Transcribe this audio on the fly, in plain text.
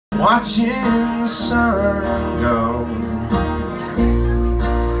watching the sun go,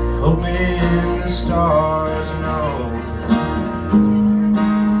 hoping the stars know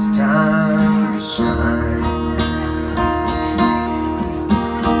it's time to shine.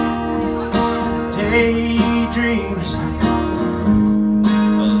 Daydreams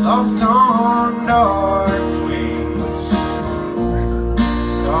aloft on dark wings,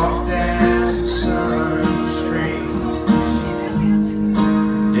 soft as the sun's streams,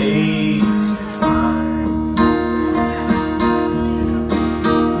 days decline.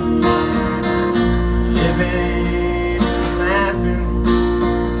 Living is laughing,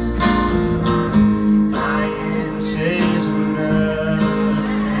 dying says nothing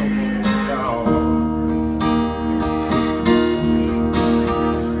at all.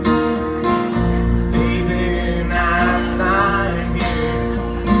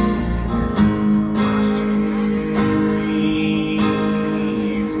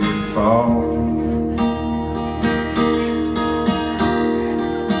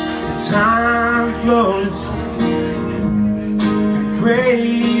 Time flows through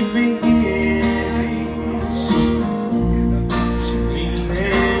brave beginnings. She leaves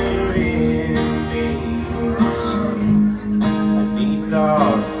their endings beneath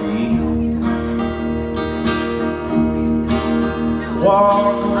our feet.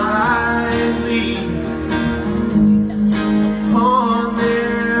 Walk lightly upon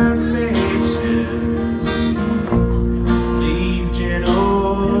their faces, leave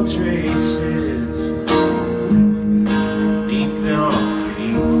gentle traces beneath their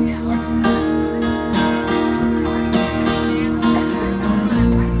feet.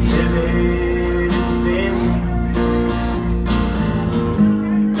 Living is dancing,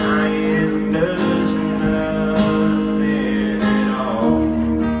 dying does nothing at all.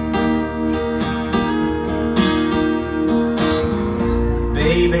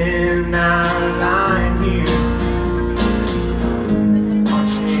 Baby, now lying here,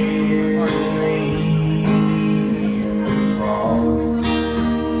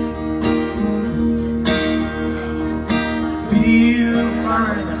 feel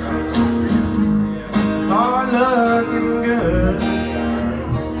fine, hard luck and good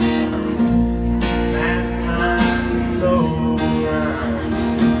times, last night and low rise,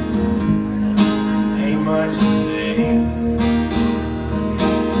 ain't much to say.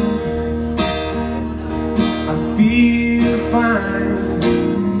 I feel fine,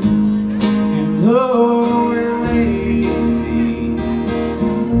 feel low and lazy,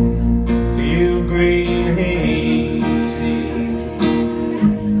 feel great and hazy,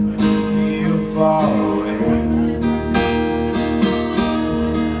 far away.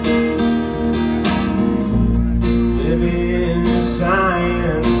 Living is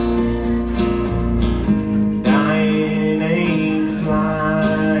sighing, dying ain't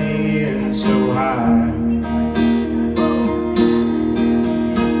flying so high.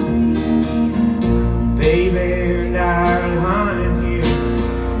 Baby and I are lying here,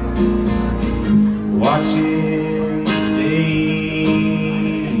 watching the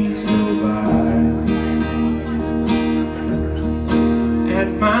days go by. At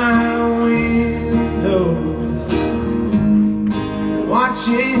my window,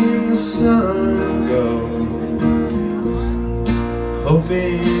 watching the sun go,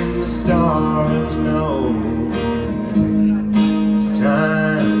 hoping the stars know it's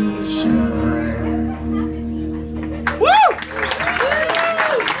time to shine. Woo!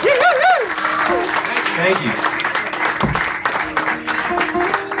 Thank you.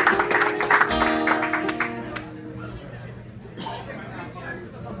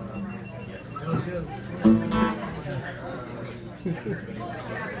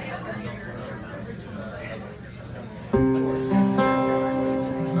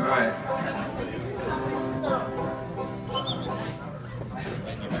 All right.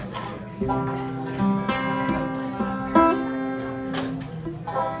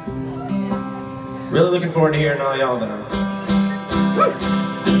 Really looking forward to hearing all y'all there. Woo!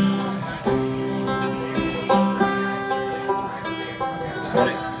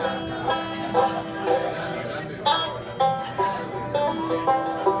 Ready?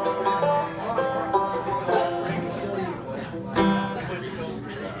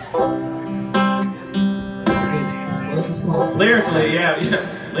 Lyrically, yeah.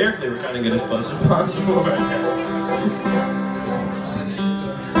 Lyrically, we're trying to get as close as possible right now.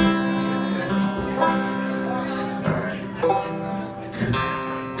 Alright.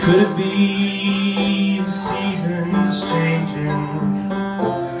 Could it be the seasons changing?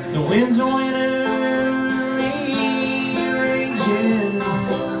 The winds of winter rearranging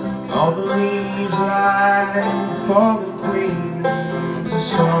all the leaves like fallen queens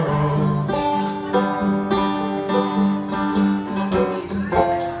sorrow.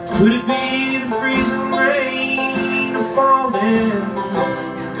 Could it be the freezing rain falling?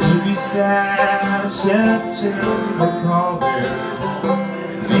 Could it be sad September calling?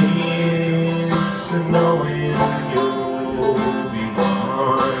 Maybe it's knowing you'll be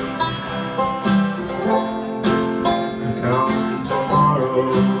gone. Come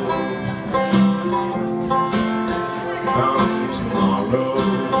tomorrow. Come tomorrow.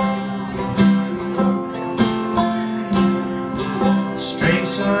 Strange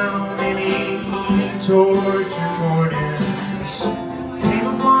so many torture mornings came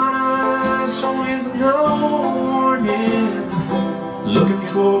upon us with no warning, looking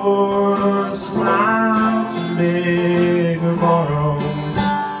for a smile to make tomorrow.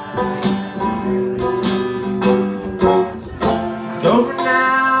 It's over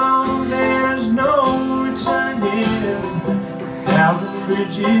now, there's no returning. 1,000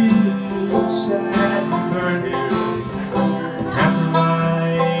 bridges sad and burning, and half the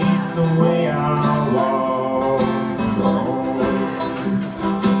night the way I walk alone.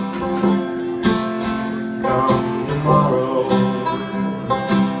 Come tomorrow.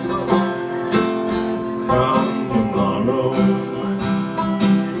 Come tomorrow.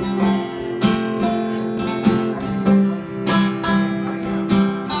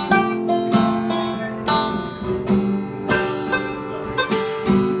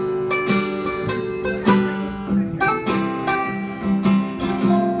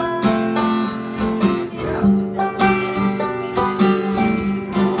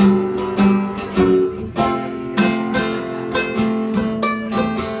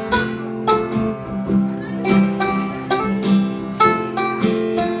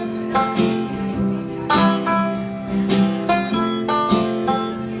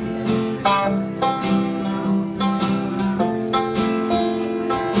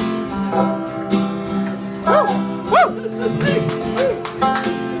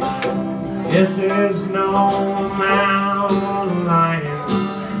 Guess there's no mountain lion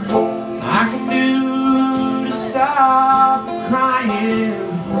I can do to stop crying.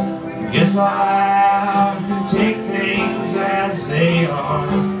 Guess I can take things as they are.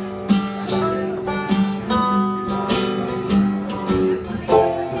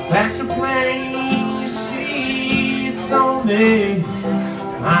 The facts are plain, you see it's only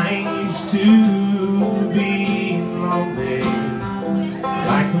I ain't used to being lonely,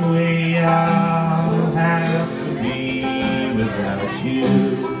 like the way I'll have to be without you.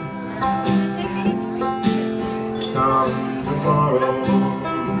 Come tomorrow.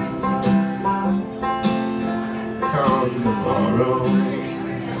 Come tomorrow.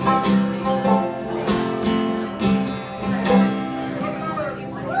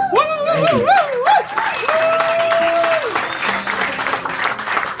 Thank you.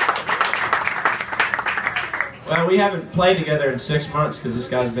 Well, we haven't played together in 6 months because this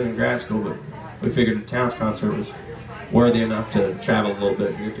guy's been in grad school, but we figured a Towns concert was worthy enough to travel a little bit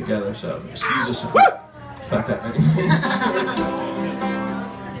and get together, so excuse us if we fucked up anything.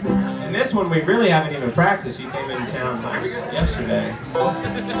 And this one we really haven't even practiced. You came into town yesterday,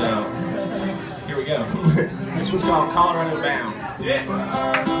 so here we go. This one's called Colorado Bound. Yeah.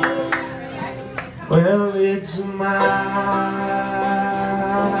 Well, it's a mighty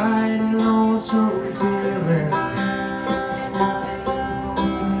lonesome feeling,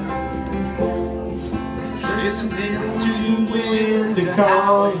 listening to the wind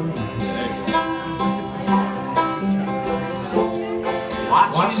calling,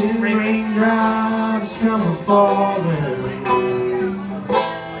 watching raindrops come a-falling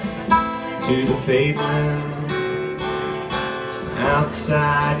to the pavement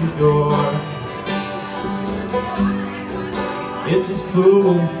outside your door. It's a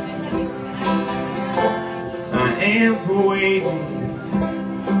fool I am for waiting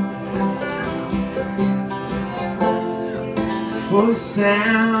for the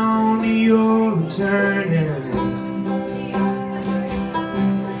sound of your returning,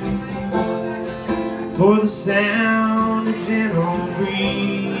 for the sound of gentle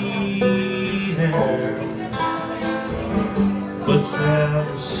breathing,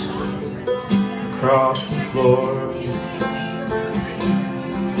 footsteps across the floor.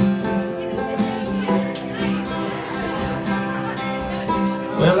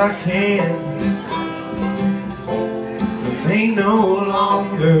 Well, I can't remain no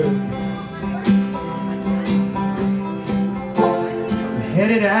longer. I'm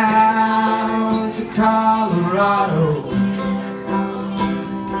headed out to Colorado,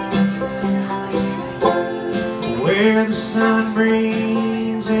 where the sun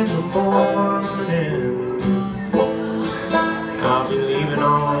brings in the morning. I'll be leaving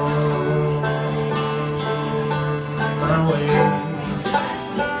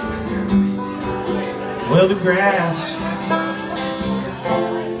Well, the grass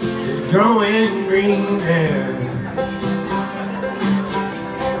is growing green there.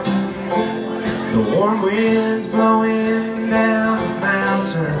 The warm wind's blowing down the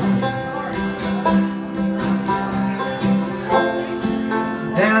mountain.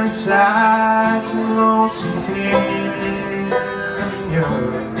 Down inside some lonesome canyon,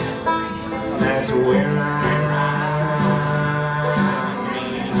 that's where I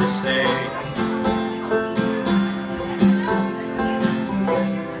need to stay.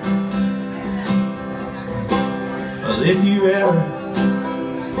 Well, if you ever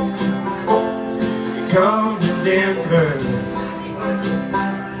come to Denver,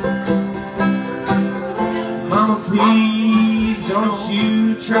 Mama, please don't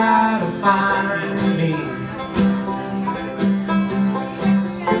you try to find me.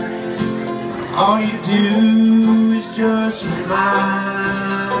 All you do is just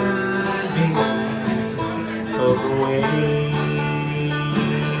remind me of the way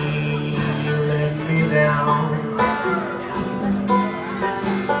you let me down.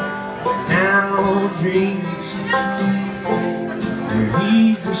 Now dreams they're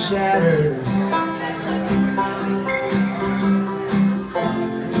easily shattered,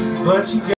 but you got